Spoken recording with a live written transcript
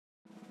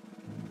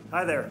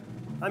Hi there,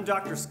 I'm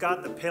Dr.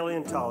 Scott the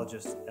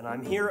paleontologist, and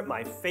I'm here at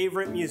my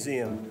favorite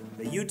museum,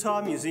 the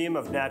Utah Museum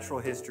of Natural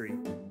History.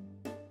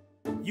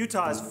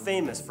 Utah is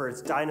famous for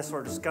its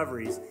dinosaur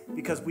discoveries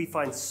because we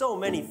find so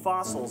many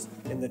fossils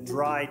in the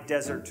dry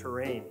desert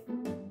terrain.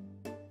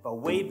 But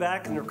way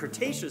back in the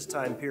Cretaceous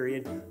time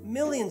period,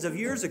 millions of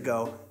years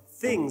ago,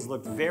 things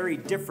looked very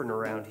different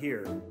around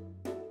here.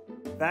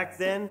 Back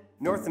then,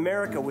 North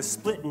America was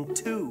split in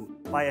two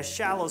by a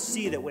shallow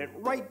sea that went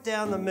right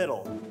down the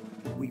middle.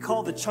 We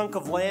call the chunk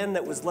of land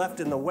that was left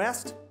in the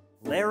west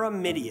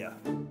Laramidia.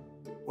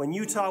 When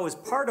Utah was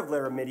part of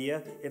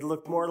Laramidia, it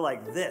looked more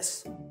like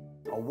this: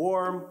 a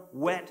warm,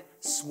 wet,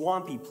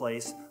 swampy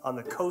place on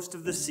the coast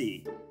of the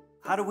sea.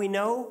 How do we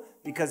know?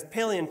 Because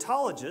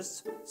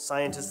paleontologists,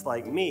 scientists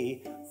like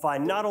me,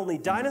 find not only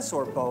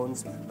dinosaur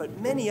bones, but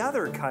many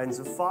other kinds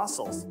of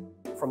fossils,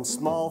 from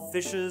small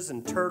fishes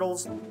and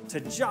turtles to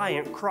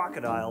giant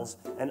crocodiles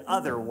and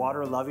other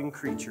water-loving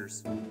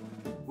creatures.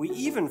 We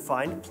even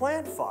find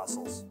plant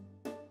fossils.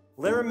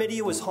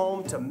 Laramidia was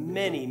home to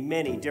many,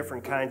 many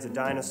different kinds of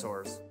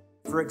dinosaurs.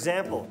 For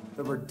example,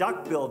 there were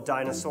duck-billed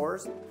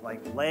dinosaurs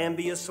like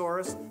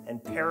Lambeosaurus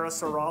and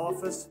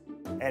Parasaurolophus,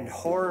 and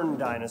horned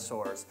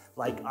dinosaurs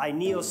like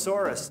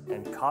Ionosaurus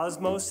and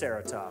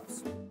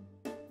Cosmoceratops.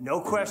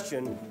 No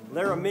question,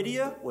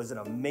 Laramidia was an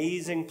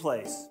amazing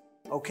place.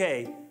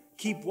 Okay,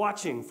 keep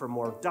watching for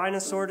more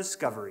dinosaur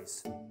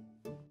discoveries.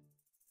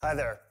 Hi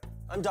there,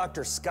 I'm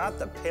Dr. Scott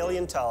the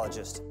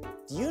paleontologist.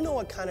 Do you know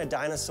what kind of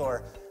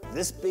dinosaur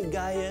this big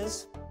guy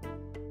is?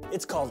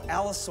 It's called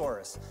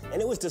Allosaurus,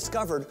 and it was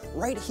discovered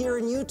right here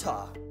in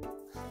Utah.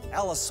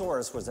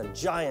 Allosaurus was a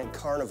giant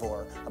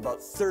carnivore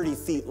about 30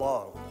 feet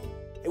long.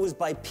 It was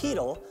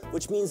bipedal,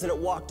 which means that it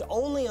walked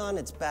only on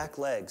its back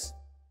legs.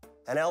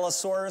 And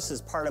Allosaurus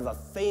is part of a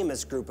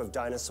famous group of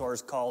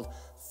dinosaurs called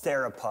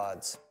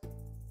theropods.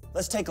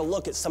 Let's take a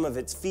look at some of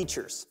its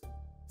features.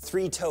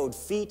 Three-toed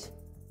feet,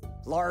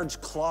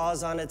 large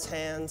claws on its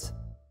hands,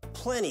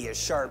 plenty of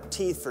sharp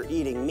teeth for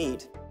eating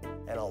meat,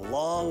 and a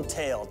long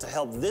tail to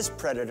help this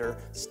predator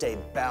stay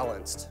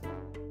balanced.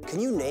 Can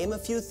you name a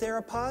few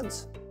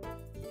theropods?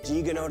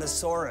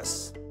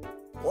 Giganotosaurus,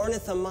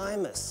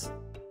 Ornithomimus,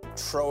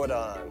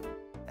 Troodon,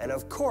 and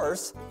of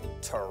course,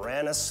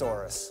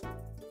 Tyrannosaurus.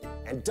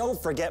 And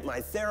don't forget my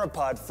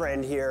theropod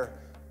friend here,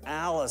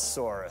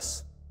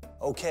 Allosaurus.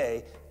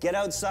 Okay, get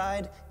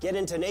outside, get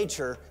into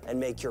nature, and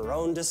make your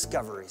own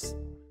discoveries.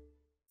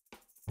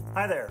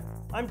 Hi there,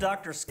 I'm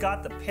Dr.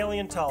 Scott the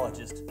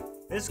paleontologist.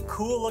 This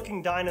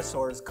cool-looking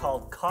dinosaur is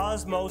called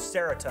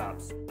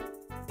Cosmoceratops.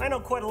 I know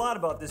quite a lot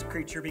about this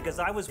creature because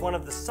I was one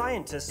of the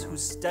scientists who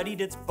studied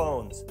its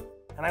bones,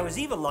 and I was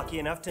even lucky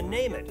enough to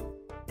name it.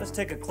 Let's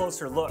take a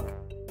closer look.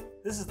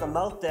 This is the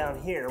mouth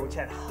down here, which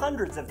had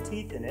hundreds of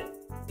teeth in it.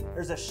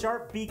 There's a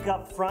sharp beak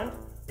up front,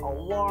 a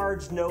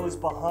large nose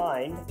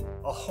behind,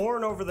 a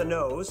horn over the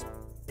nose.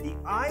 The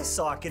eye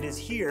socket is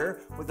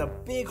here with a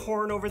big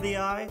horn over the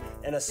eye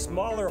and a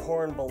smaller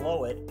horn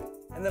below it,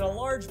 and then a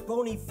large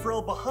bony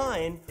frill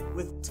behind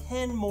with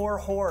 10 more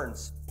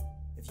horns.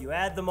 If you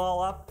add them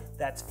all up,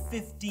 that's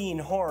 15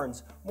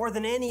 horns, more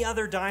than any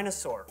other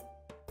dinosaur.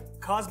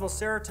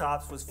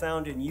 Cosmoceratops was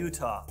found in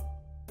Utah.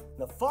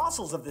 The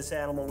fossils of this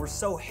animal were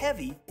so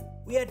heavy,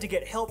 we had to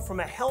get help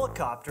from a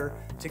helicopter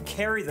to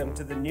carry them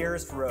to the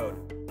nearest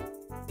road.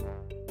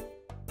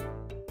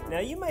 Now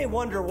you may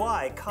wonder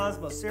why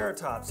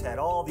Cosmoceratops had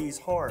all these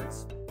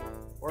horns.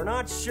 We're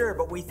not sure,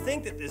 but we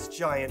think that this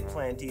giant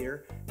plant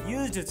eater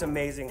used its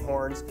amazing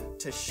horns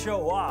to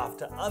show off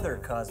to other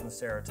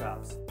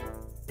Cosmoceratops.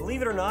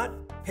 Believe it or not,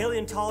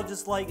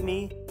 paleontologists like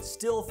me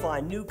still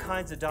find new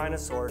kinds of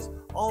dinosaurs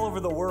all over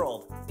the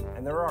world,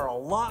 and there are a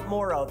lot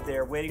more out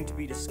there waiting to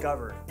be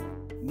discovered.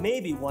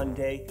 Maybe one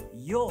day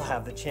you'll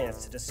have the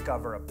chance to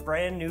discover a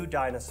brand new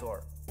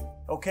dinosaur.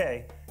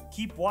 Okay,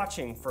 keep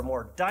watching for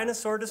more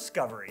dinosaur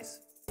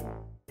discoveries.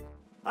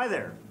 Hi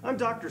there, I'm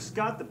Dr.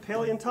 Scott the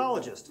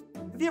paleontologist.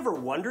 Have you ever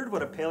wondered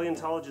what a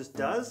paleontologist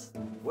does?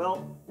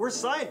 Well, we're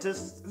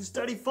scientists who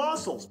study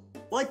fossils,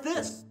 like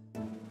this.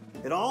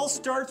 It all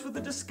starts with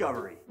a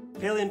discovery.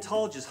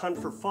 Paleontologists hunt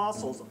for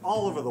fossils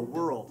all over the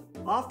world.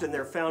 Often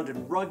they're found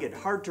in rugged,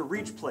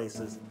 hard-to-reach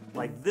places,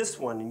 like this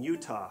one in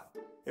Utah.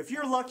 If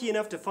you're lucky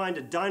enough to find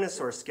a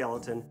dinosaur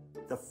skeleton,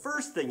 the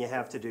first thing you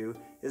have to do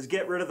is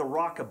get rid of the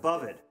rock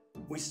above it.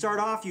 We start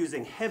off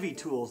using heavy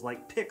tools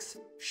like picks,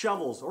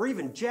 shovels, or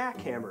even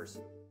jackhammers.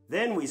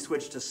 Then we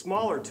switch to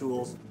smaller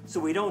tools so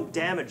we don't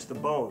damage the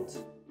bones.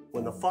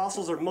 When the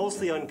fossils are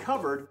mostly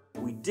uncovered,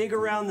 we dig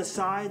around the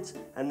sides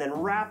and then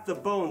wrap the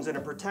bones in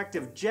a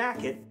protective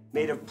jacket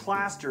made of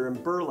plaster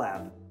and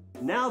burlap.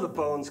 Now the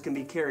bones can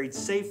be carried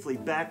safely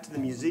back to the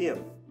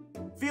museum.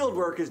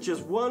 Fieldwork is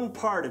just one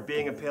part of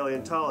being a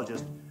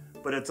paleontologist,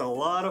 but it's a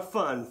lot of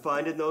fun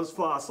finding those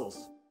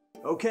fossils.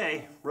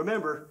 Okay,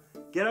 remember,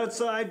 get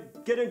outside,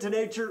 get into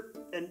nature,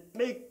 and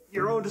make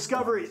your own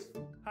discoveries.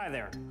 Hi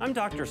there, I'm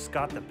Dr.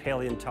 Scott the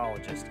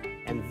paleontologist,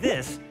 and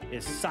this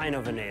is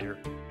Cynovenator.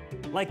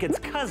 Like its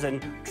cousin,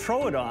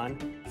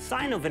 Troodon,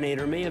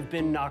 Cynovenator may have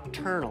been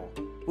nocturnal.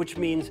 which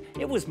means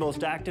it was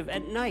most active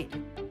at night.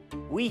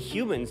 We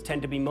humans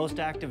tend to be most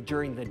active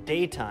during the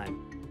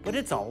daytime, but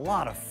it's a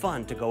lot of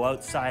fun to go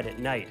outside at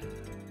night.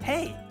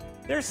 Hey,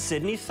 there's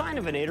Sydney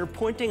Sinovinator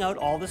pointing out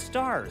all the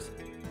stars.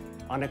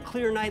 On a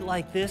clear night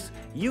like this,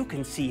 you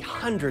can see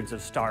hundreds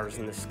of stars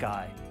in the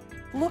sky.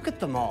 Look at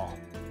them all.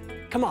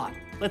 Come on,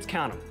 let's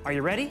count them. Are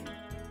you ready?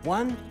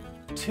 1,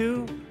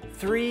 2,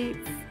 3,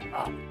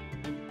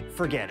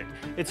 forget it.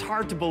 It's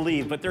hard to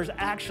believe, but there's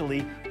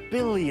actually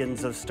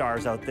billions of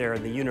stars out there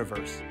in the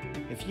universe.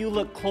 If you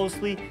look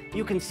closely,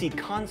 you can see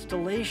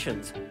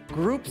constellations,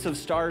 groups of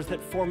stars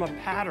that form a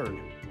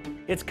pattern.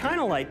 It's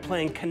kind of like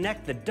playing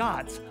connect the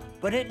dots,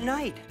 but at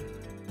night.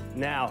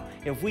 Now,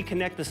 if we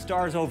connect the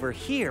stars over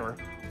here,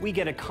 we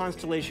get a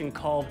constellation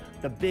called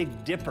the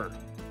Big Dipper.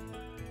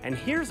 And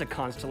here's a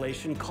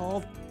constellation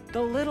called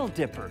the Little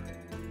Dipper.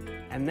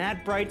 And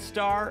that bright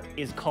star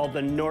is called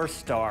the North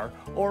Star,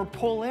 or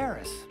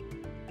Polaris.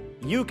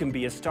 You can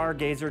be a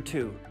stargazer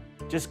too.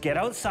 Just get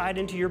outside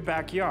into your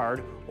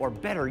backyard, or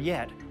better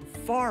yet,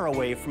 far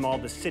away from all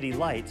the city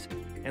lights,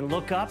 and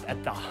look up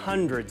at the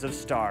hundreds of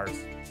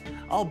stars.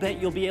 I'll bet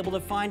you'll be able to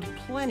find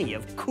plenty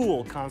of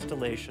cool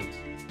constellations.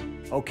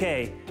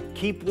 Okay,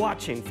 keep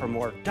watching for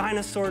more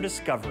dinosaur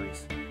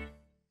discoveries.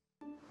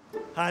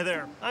 Hi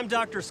there, I'm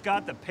Dr.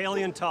 Scott, the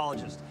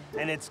paleontologist,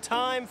 and it's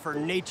time for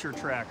Nature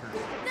Trackers.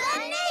 The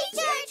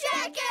Nature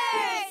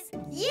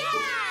Trackers!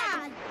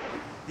 Yeah!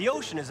 The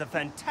ocean is a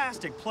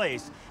fantastic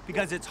place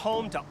because it's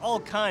home to all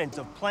kinds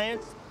of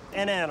plants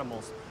and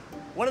animals.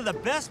 One of the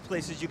best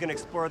places you can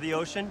explore the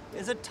ocean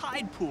is a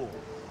tide pool.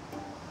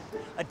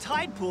 A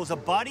tide pool is a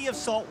body of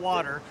salt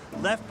water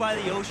left by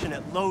the ocean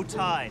at low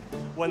tide,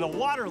 when the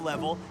water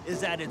level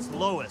is at its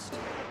lowest.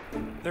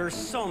 There are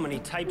so many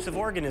types of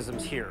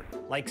organisms here,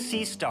 like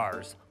sea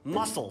stars,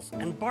 mussels,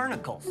 and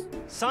barnacles.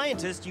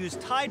 Scientists use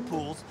tide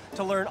pools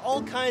to learn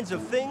all kinds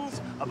of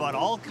things about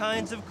all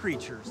kinds of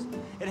creatures.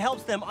 It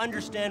helps them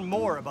understand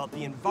more about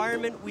the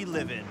environment we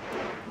live in.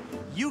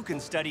 You can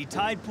study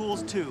tide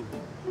pools too.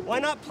 Why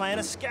not plan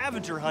a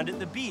scavenger hunt at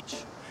the beach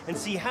and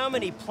see how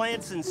many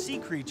plants and sea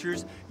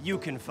creatures you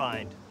can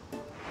find?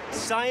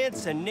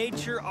 Science and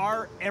nature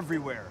are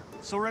everywhere.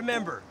 So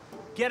remember,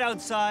 get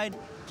outside,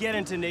 get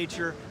into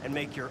nature, and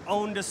make your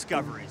own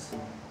discoveries.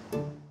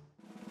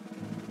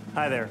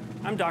 Hi there,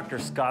 I'm Dr.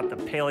 Scott, the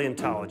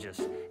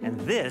paleontologist, and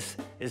this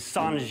is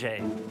Sonage,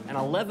 an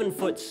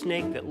 11-foot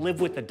snake that lived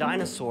with the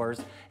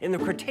dinosaurs in the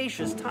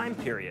Cretaceous time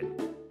period.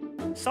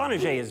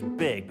 Sonage is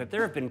big, but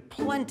there have been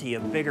plenty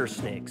of bigger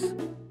snakes.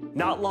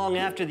 Not long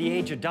after the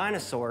age of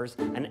dinosaurs,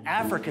 an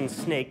African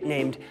snake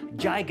named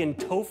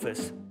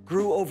Gigantophus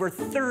grew over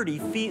 30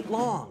 feet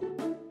long.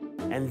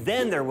 And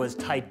then there was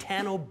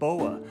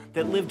Titanoboa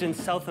that lived in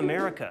South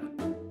America.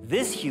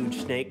 This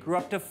huge snake grew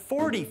up to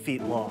 40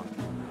 feet long.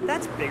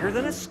 That's bigger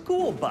than a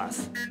school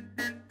bus.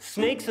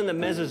 Snakes in the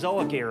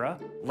Mesozoic era,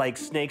 like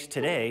snakes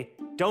today,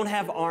 don't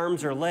have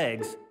arms or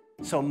legs,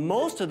 so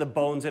most of the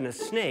bones in a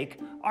snake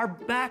are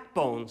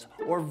backbones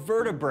or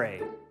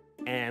vertebrae,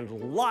 and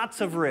lots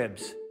of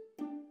ribs.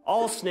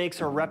 All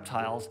snakes are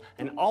reptiles,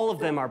 and all of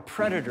them are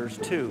predators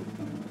too.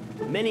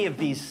 Many of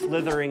these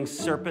slithering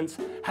serpents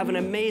have an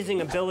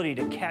amazing ability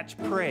to catch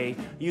prey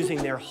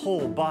using their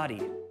whole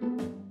body.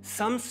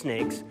 Some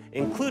snakes,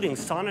 including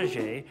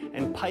Sonage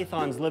and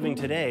pythons living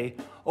today,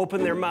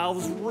 open their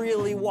mouths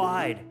really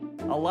wide,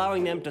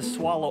 allowing them to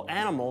swallow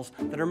animals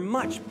that are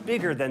much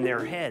bigger than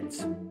their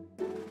heads.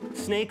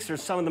 Snakes are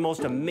some of the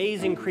most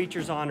amazing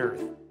creatures on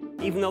Earth.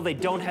 Even though they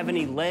don't have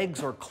any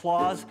legs or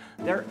claws,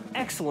 they're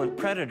excellent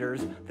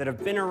predators that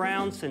have been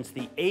around since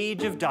the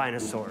age of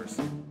dinosaurs.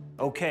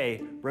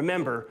 Okay,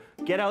 remember,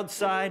 get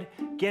outside,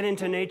 get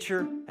into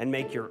nature, and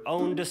make your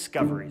own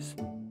discoveries.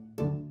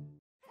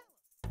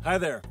 Hi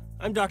there,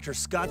 I'm Dr.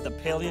 Scott, the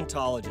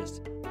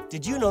paleontologist.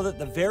 Did you know that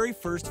the very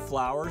first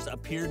flowers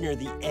appeared near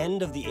the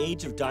end of the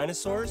age of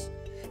dinosaurs?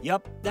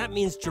 Yup, that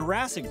means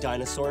Jurassic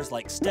dinosaurs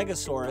like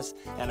Stegosaurus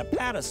and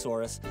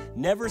Apatosaurus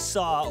never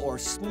saw or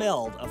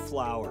smelled a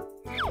flower.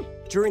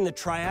 During the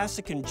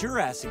Triassic and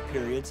Jurassic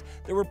periods,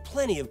 there were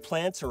plenty of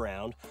plants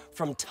around,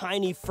 from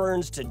tiny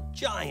ferns to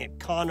giant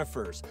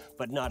conifers,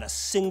 but not a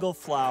single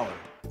flower.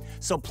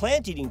 So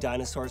plant-eating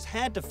dinosaurs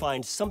had to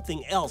find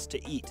something else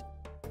to eat.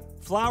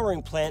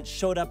 Flowering plants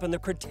showed up in the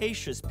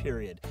Cretaceous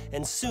period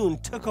and soon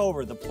took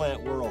over the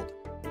plant world.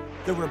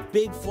 There were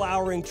big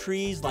flowering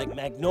trees like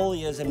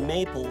magnolias and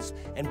maples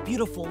and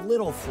beautiful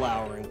little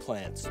flowering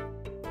plants.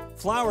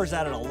 Flowers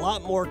added a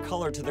lot more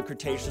color to the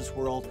Cretaceous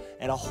world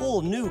and a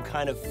whole new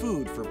kind of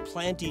food for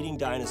plant-eating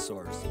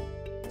dinosaurs.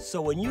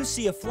 So when you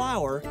see a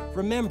flower,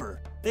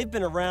 remember, they've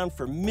been around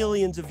for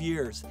millions of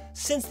years,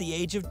 since the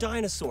age of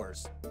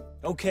dinosaurs.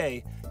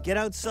 Okay, get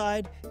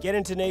outside, get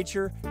into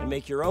nature, and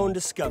make your own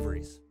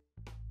discoveries.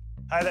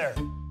 Hi there,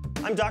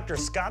 I'm Dr.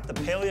 Scott, the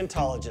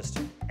paleontologist,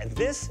 and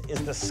this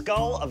is the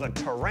skull of a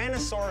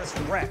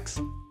Tyrannosaurus rex,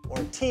 or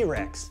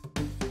T-Rex,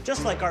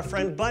 just like our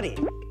friend Buddy.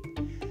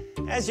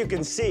 As you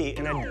can see,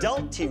 an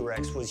adult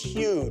T-Rex was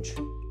huge.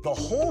 The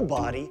whole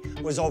body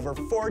was over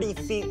 40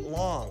 feet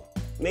long,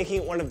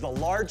 making it one of the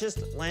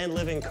largest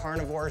land-living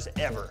carnivores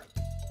ever.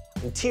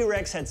 And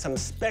T-Rex had some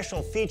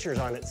special features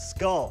on its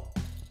skull.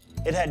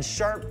 It had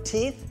sharp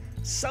teeth,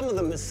 some of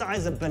them the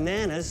size of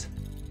bananas.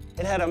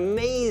 It had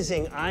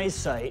amazing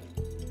eyesight,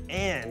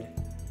 and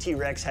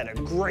T-Rex had a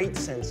great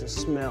sense of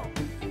smell.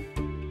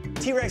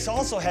 T-Rex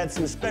also had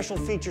some special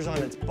features on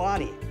its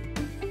body.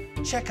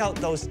 Check out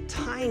those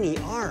tiny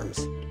arms.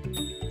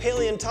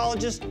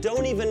 Paleontologists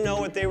don't even know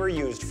what they were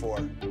used for.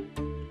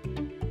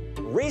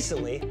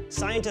 Recently,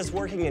 scientists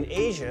working in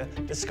Asia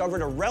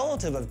discovered a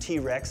relative of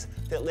T-Rex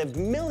that lived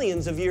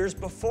millions of years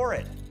before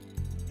it.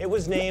 It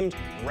was named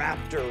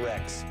Raptor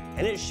Rex,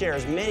 and it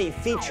shares many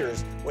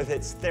features with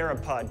its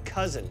theropod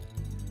cousin.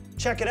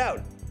 Check it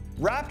out.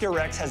 Raptor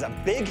Rex has a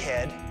big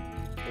head,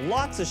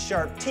 lots of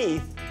sharp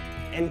teeth,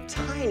 and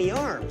tiny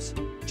arms,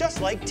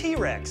 just like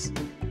T-Rex.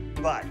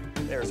 But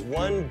there's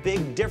one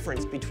big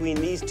difference between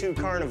these two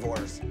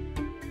carnivores: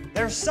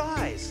 their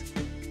size.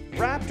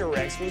 Raptor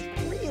Rex was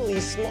really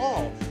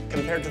small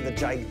compared to the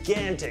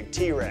gigantic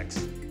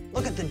T-Rex.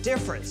 Look at the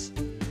difference.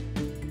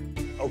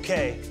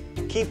 Okay,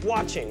 keep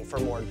watching for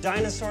more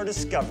dinosaur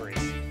discoveries.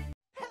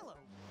 Hello.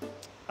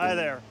 Hi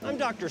there, I'm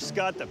Dr.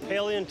 Scott, the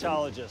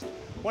paleontologist.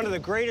 One of the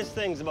greatest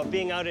things about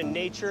being out in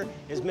nature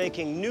is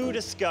making new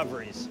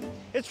discoveries.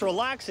 It's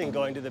relaxing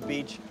going to the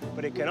beach,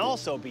 but it can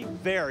also be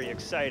very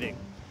exciting.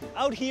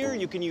 Out here,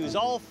 you can use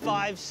all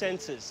 5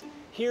 senses: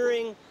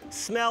 hearing,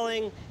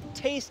 smelling,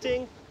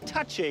 tasting,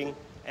 touching,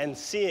 and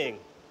seeing.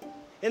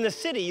 In the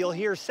city, you'll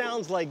hear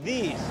sounds like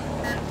these.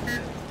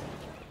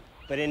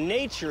 But in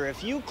nature,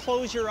 if you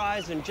close your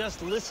eyes and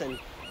just listen,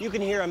 you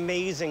can hear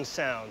amazing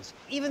sounds,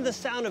 even the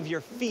sound of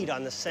your feet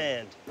on the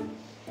sand.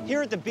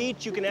 Here at the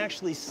beach, you can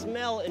actually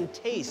smell and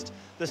taste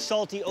the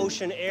salty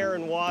ocean air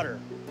and water.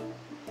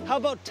 How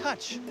about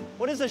touch?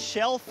 What does a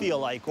shell feel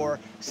like, or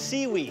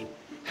seaweed?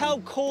 How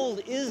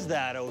cold is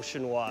that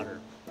ocean water?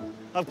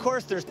 Of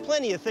course, there's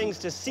plenty of things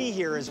to see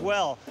here as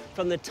well,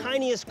 from the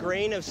tiniest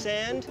grain of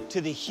sand to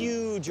the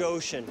huge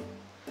ocean.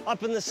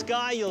 Up in the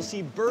sky, you'll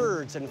see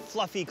birds and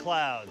fluffy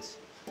clouds.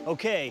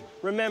 Okay,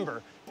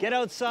 remember, get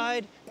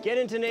outside, get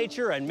into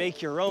nature, and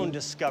make your own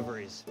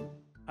discoveries.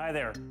 Hi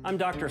there, I'm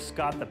Dr.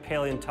 Scott, the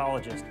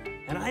paleontologist,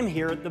 and I'm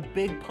here at the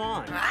Big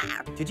Pond.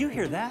 Did you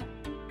hear that?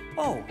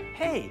 Oh,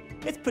 hey,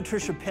 it's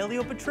Patricia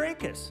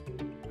Paleobatrachus.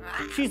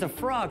 She's a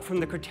frog from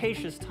the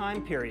Cretaceous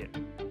time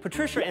period.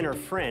 Patricia and her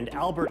friend,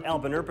 Albert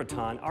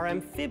albinerpaton, are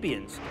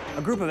amphibians,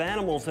 a group of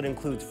animals that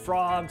includes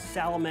frogs,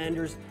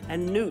 salamanders,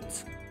 and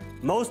newts.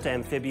 Most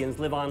amphibians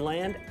live on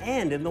land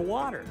and in the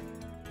water.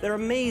 They're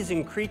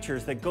amazing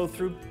creatures that go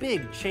through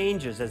big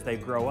changes as they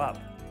grow up.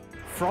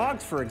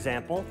 Frogs, for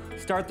example,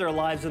 start their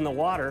lives in the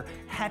water,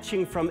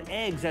 hatching from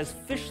eggs as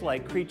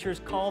fish-like creatures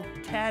called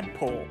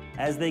tadpole.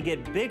 As they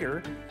get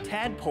bigger,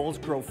 tadpoles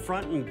grow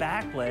front and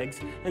back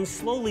legs and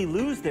slowly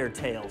lose their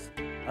tails.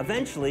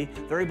 Eventually,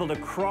 they're able to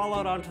crawl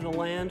out onto the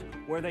land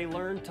where they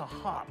learn to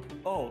hop.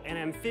 Oh, and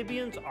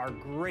amphibians are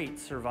great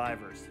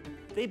survivors.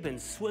 They've been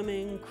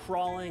swimming,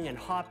 crawling, and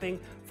hopping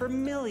for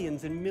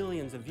millions and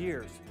millions of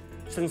years,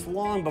 since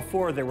long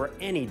before there were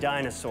any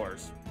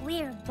dinosaurs.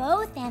 We're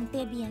both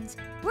amphibians.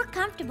 We're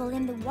comfortable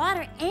in the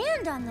water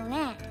and on the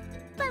land.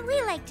 But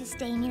we like to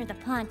stay near the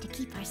pond to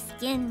keep our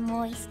skin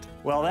moist.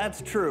 Well,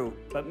 that's true,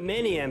 but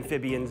many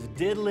amphibians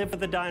did live with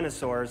the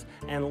dinosaurs,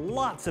 and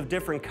lots of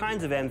different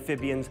kinds of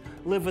amphibians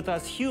live with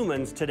us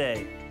humans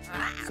today.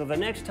 So the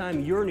next time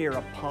you're near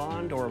a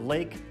pond or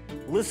lake,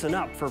 listen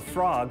up for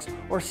frogs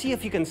or see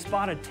if you can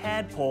spot a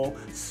tadpole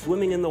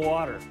swimming in the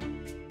water.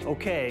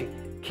 Okay,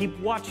 keep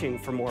watching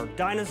for more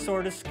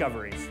dinosaur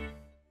discoveries.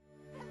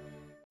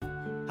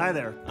 Hi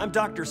there, I'm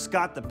Dr.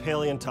 Scott, the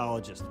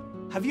paleontologist.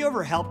 Have you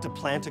ever helped to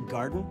plant a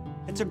garden?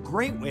 It's a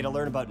great way to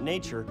learn about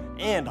nature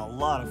and a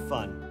lot of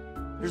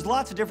fun. There's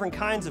lots of different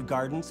kinds of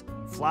gardens: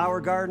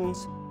 flower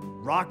gardens,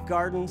 rock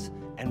gardens,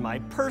 and my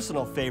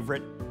personal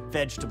favorite,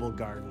 vegetable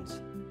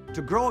gardens.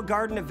 To grow a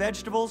garden of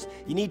vegetables,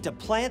 you need to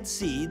plant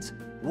seeds,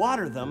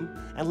 water them,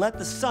 and let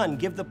the sun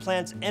give the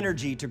plants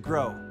energy to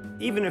grow.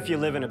 Even if you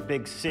live in a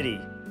big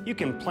city, you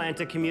can plant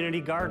a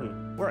community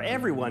garden where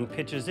everyone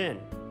pitches in.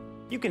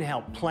 You can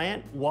help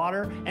plant,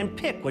 water, and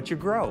pick what you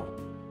grow.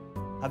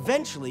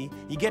 Eventually,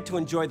 you get to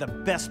enjoy the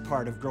best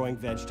part of growing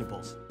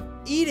vegetables: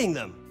 eating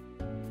them.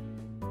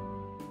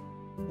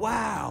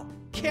 Wow,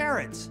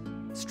 carrots,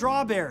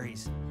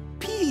 strawberries,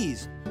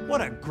 peas.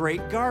 What a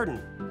great garden.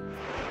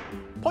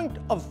 Point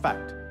of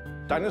fact,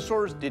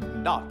 dinosaurs did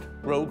not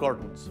grow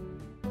gardens.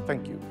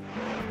 Thank you.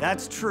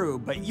 That's true,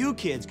 but you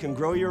kids can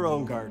grow your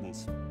own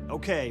gardens.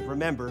 Okay,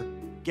 remember,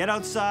 get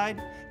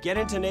outside, get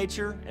into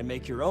nature, and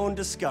make your own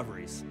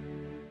discoveries.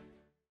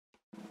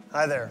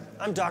 Hi there,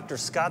 I'm Dr.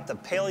 Scott, the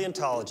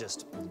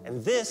paleontologist,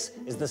 and this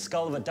is the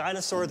skull of a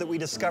dinosaur that we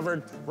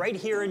discovered right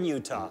here in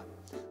Utah.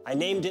 I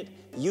named it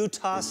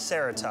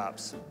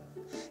Utaceratops.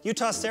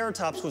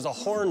 Utaceratops was a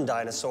horned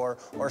dinosaur,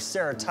 or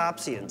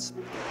ceratopsians,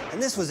 and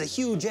this was a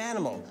huge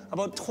animal,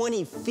 about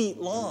 20 feet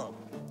long.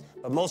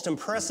 But most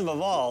impressive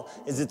of all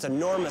is its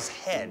enormous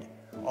head,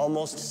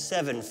 almost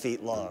 7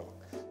 feet long.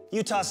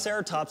 Utah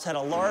ceratops had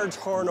a large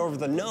horn over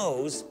the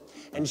nose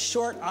and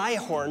short eye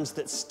horns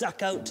that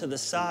stuck out to the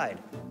side.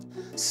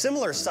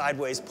 Similar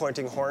sideways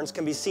pointing horns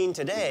can be seen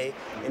today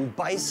in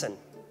bison.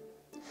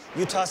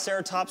 Utah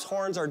ceratops'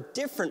 horns are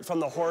different from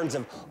the horns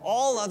of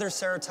all other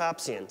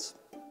ceratopsians.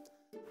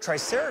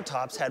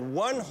 Triceratops had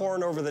one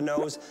horn over the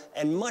nose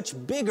and much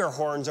bigger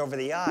horns over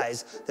the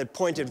eyes that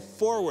pointed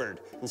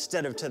forward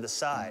instead of to the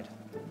side.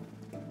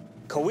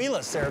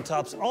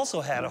 Coeloceratops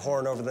also had a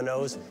horn over the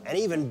nose and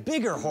even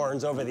bigger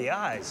horns over the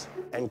eyes.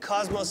 And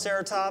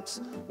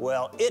Cosmoceratops,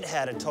 well, it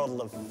had a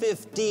total of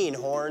 15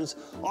 horns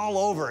all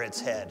over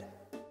its head.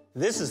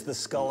 This is the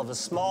skull of a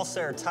small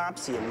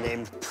ceratopsian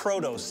named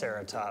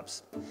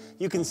Protoceratops.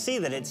 You can see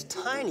that it's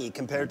tiny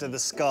compared to the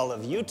skull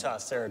of Utah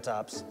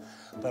ceratops,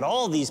 but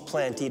all these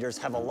plant eaters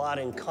have a lot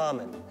in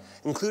common,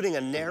 including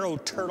a narrow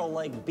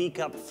turtle-like beak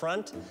up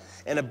front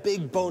and a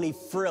big bony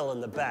frill in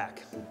the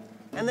back.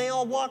 And they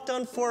all walked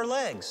on 4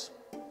 legs.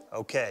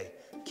 Okay,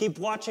 keep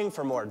watching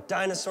for more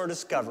dinosaur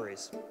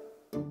discoveries.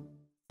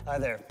 Hi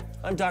there,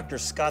 I'm Dr.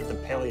 Scott the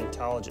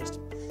paleontologist.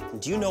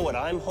 And do you know what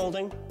I'm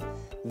holding?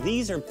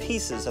 These are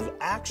pieces of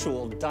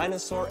actual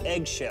dinosaur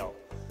eggshell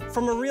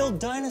from a real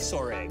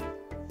dinosaur egg.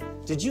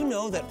 Did you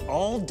know that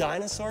all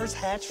dinosaurs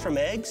hatch from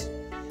eggs?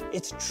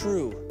 It's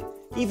true.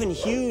 Even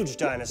huge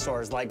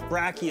dinosaurs like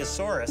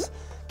Brachiosaurus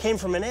came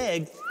from an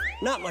egg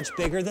not much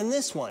bigger than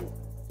this one.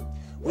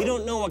 We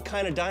don't know what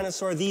kind of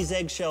dinosaur these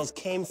eggshells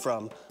came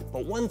from,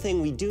 but one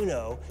thing we do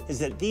know is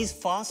that these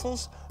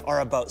fossils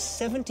are about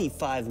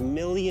 75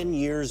 million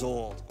years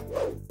old.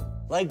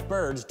 Like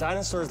birds,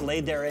 dinosaurs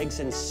laid their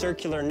eggs in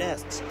circular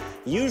nests,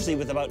 usually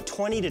with about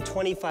 20 to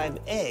 25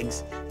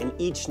 eggs in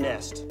each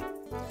nest.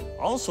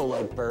 Also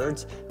like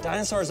birds,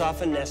 dinosaurs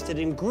often nested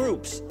in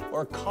groups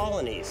or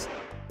colonies.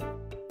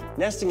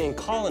 Nesting in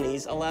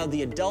colonies allowed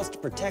the adults to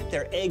protect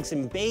their eggs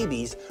and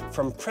babies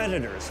from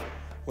predators,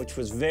 which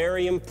was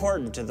very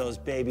important to those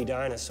baby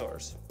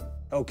dinosaurs.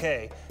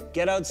 Okay,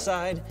 get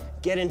outside,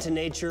 get into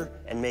nature,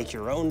 and make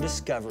your own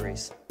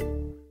discoveries.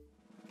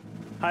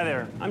 Hi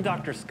there, I'm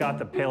Dr. Scott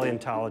the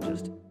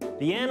paleontologist.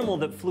 The animal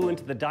that flew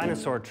into the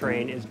dinosaur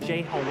train is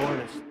J.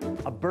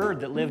 halornis, a bird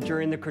that lived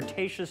during the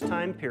Cretaceous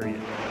time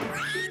period.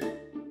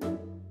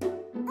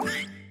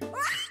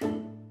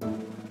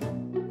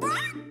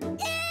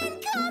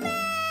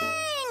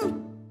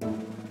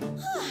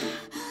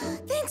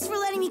 Thanks for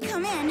letting me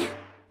come in.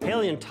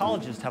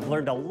 Paleontologists have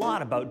learned a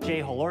lot about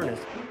J. halornis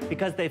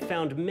because they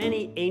found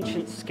many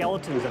ancient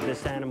skeletons of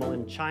this animal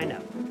in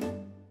China.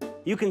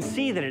 You can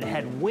see that it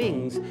had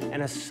wings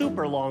and a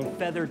super long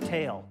feathered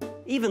tail,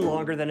 even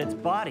longer than its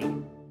body.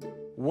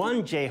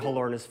 One J.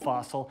 halornis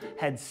fossil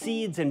had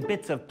seeds and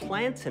bits of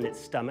plants in its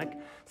stomach,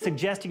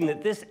 suggesting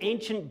that this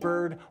ancient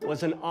bird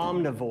was an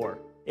omnivore.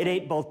 It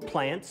ate both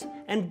plants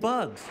and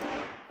bugs.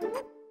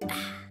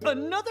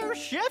 Another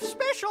chef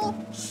special,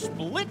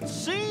 split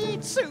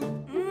seed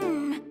soup.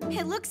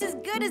 It looks as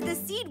good as the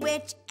seed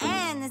witch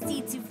and the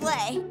seed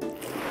souffle.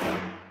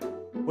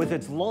 With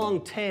its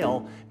long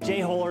tail, J.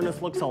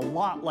 halornis looks a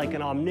lot like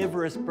an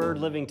omnivorous bird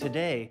living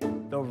today,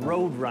 the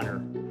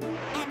roadrunner.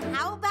 And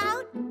how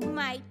about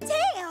my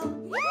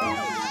tail?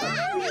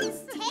 Yeah,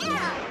 nice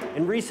tail.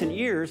 In recent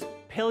years,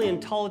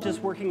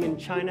 paleontologists working in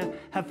China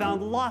have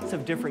found lots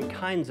of different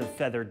kinds of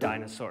feathered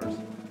dinosaurs.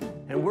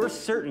 And we're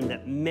certain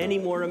that many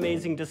more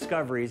amazing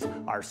discoveries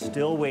are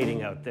still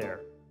waiting out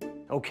there.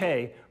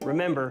 Okay,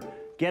 remember,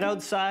 get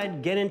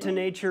outside, get into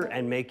nature,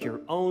 and make your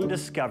own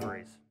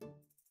discoveries.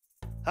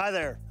 Hi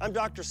there, I'm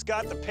Dr.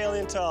 Scott the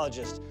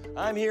paleontologist.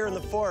 I'm here in the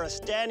forest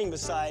standing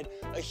beside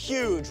a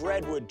huge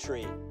redwood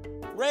tree.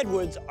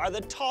 Redwoods are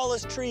the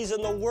tallest trees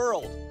in the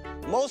world.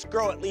 Most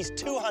grow at least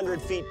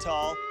 200 feet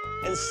tall,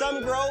 and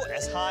some grow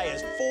as high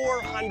as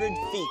 400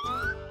 feet.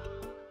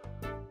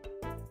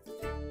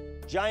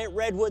 Giant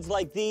redwoods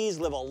like these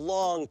live a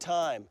long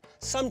time,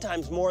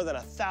 sometimes more than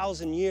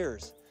 1,000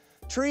 years.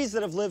 Trees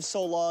that have lived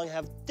so long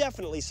have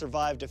definitely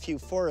survived a few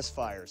forest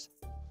fires.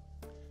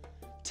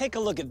 Take a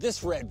look at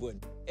this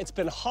redwood. It's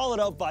been hollowed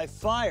out by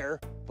fire,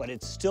 but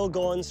it's still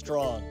going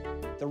strong.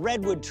 The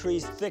redwood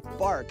tree's thick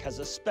bark has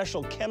a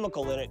special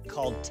chemical in it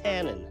called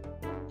tannin.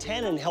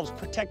 Tannin helps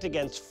protect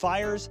against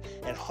fires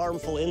and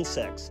harmful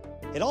insects.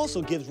 It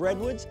also gives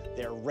redwoods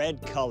their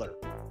red color.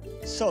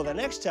 So the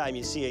next time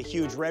you see a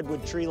huge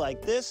redwood tree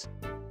like this,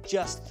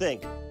 just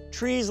think,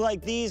 trees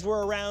like these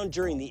were around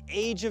during the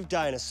age of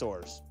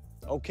dinosaurs.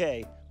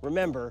 Okay,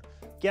 remember,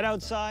 get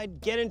outside,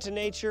 get into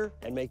nature,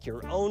 and make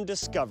your own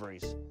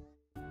discoveries.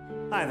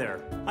 Hi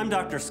there, I'm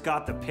Dr.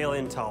 Scott the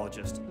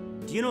paleontologist.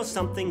 Do you know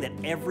something that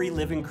every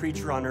living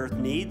creature on Earth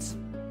needs?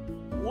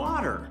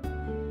 Water.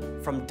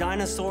 From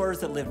dinosaurs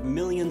that lived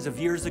millions of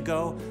years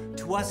ago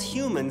to us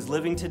humans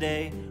living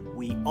today,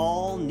 we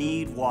all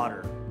need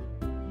water.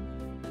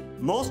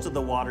 Most of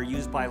the water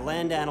used by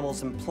land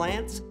animals and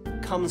plants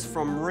comes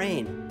from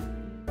rain.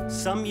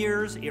 Some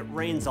years it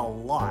rains a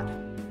lot,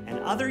 and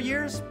other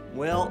years,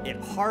 well, it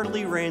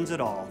hardly rains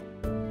at all.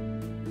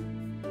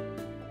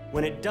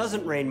 When it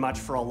doesn't rain much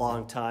for a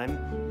long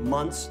time,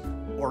 months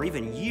or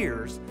even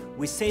years,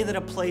 we say that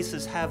a place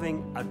is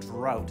having a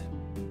drought.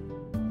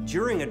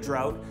 During a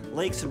drought,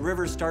 lakes and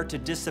rivers start to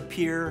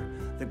disappear,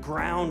 the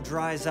ground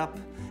dries up,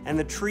 and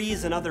the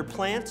trees and other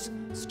plants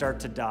start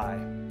to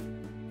die.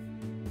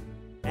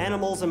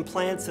 Animals and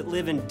plants that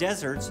live in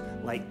deserts,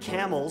 like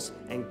camels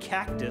and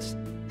cactus,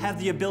 have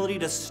the ability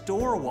to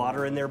store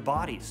water in their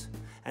bodies,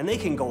 and they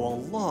can go a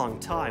long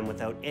time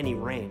without any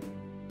rain.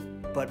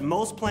 But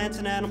most plants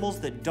and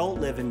animals that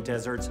don't live in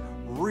deserts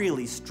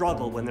really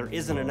struggle when there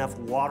isn't enough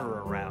water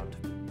around.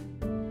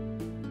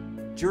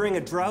 During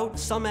a drought,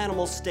 some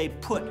animals stay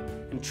put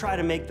and try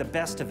to make the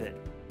best of it.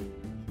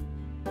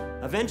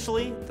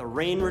 Eventually, the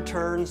rain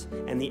returns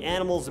and the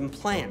animals and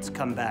plants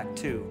come back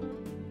too.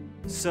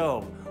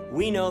 So,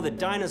 we know that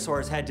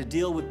dinosaurs had to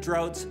deal with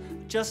droughts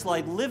just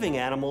like living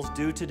animals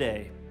do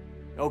today.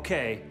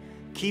 Okay,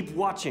 keep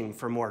watching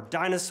for more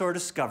dinosaur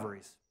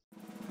discoveries.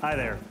 Hi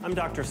there, I'm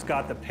Dr.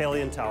 Scott, the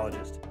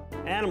paleontologist.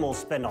 Animals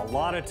spend a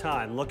lot of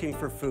time looking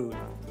for food.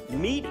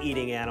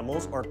 Meat-eating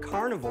animals, or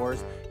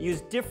carnivores,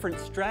 use different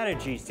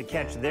strategies to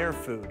catch their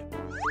food.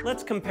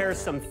 Let's compare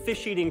some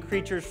fish-eating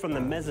creatures from the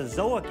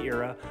Mesozoic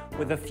era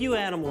with a few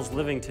animals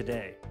living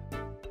today.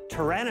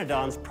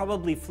 Pteranodons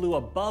probably flew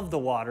above the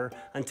water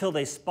until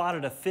they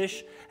spotted a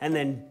fish and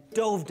then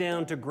dove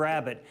down to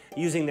grab it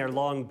using their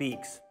long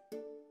beaks.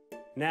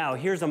 Now,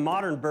 here's a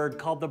modern bird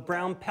called the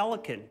brown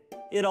pelican.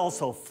 It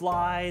also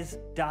flies,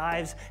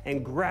 dives,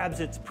 and grabs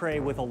its prey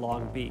with a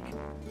long beak.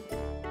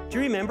 Do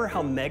you remember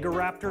how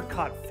Megaraptor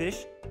caught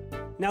fish?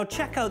 Now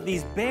check out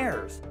these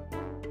bears.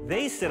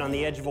 They sit on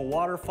the edge of a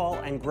waterfall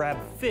and grab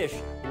fish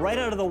right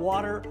out of the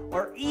water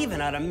or even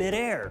out of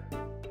midair.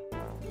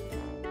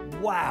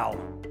 Wow!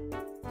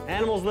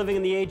 Animals living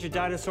in the age of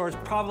dinosaurs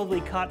probably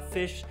caught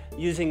fish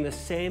using the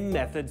same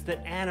methods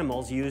that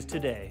animals use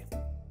today.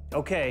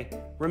 Okay,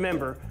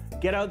 remember,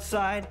 get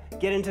outside,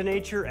 get into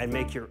nature, and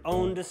make your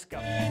own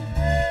discovery.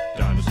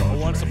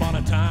 Once upon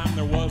a time,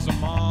 there was a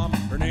mom.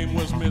 Her name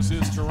was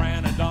Mrs.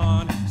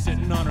 Pteranodon.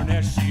 Sitting on her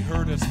nest, she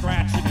heard a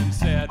scratching and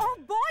said, "Oh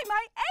boy,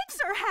 my eggs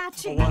are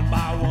hatching!" One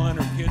by one,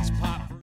 her kids popped.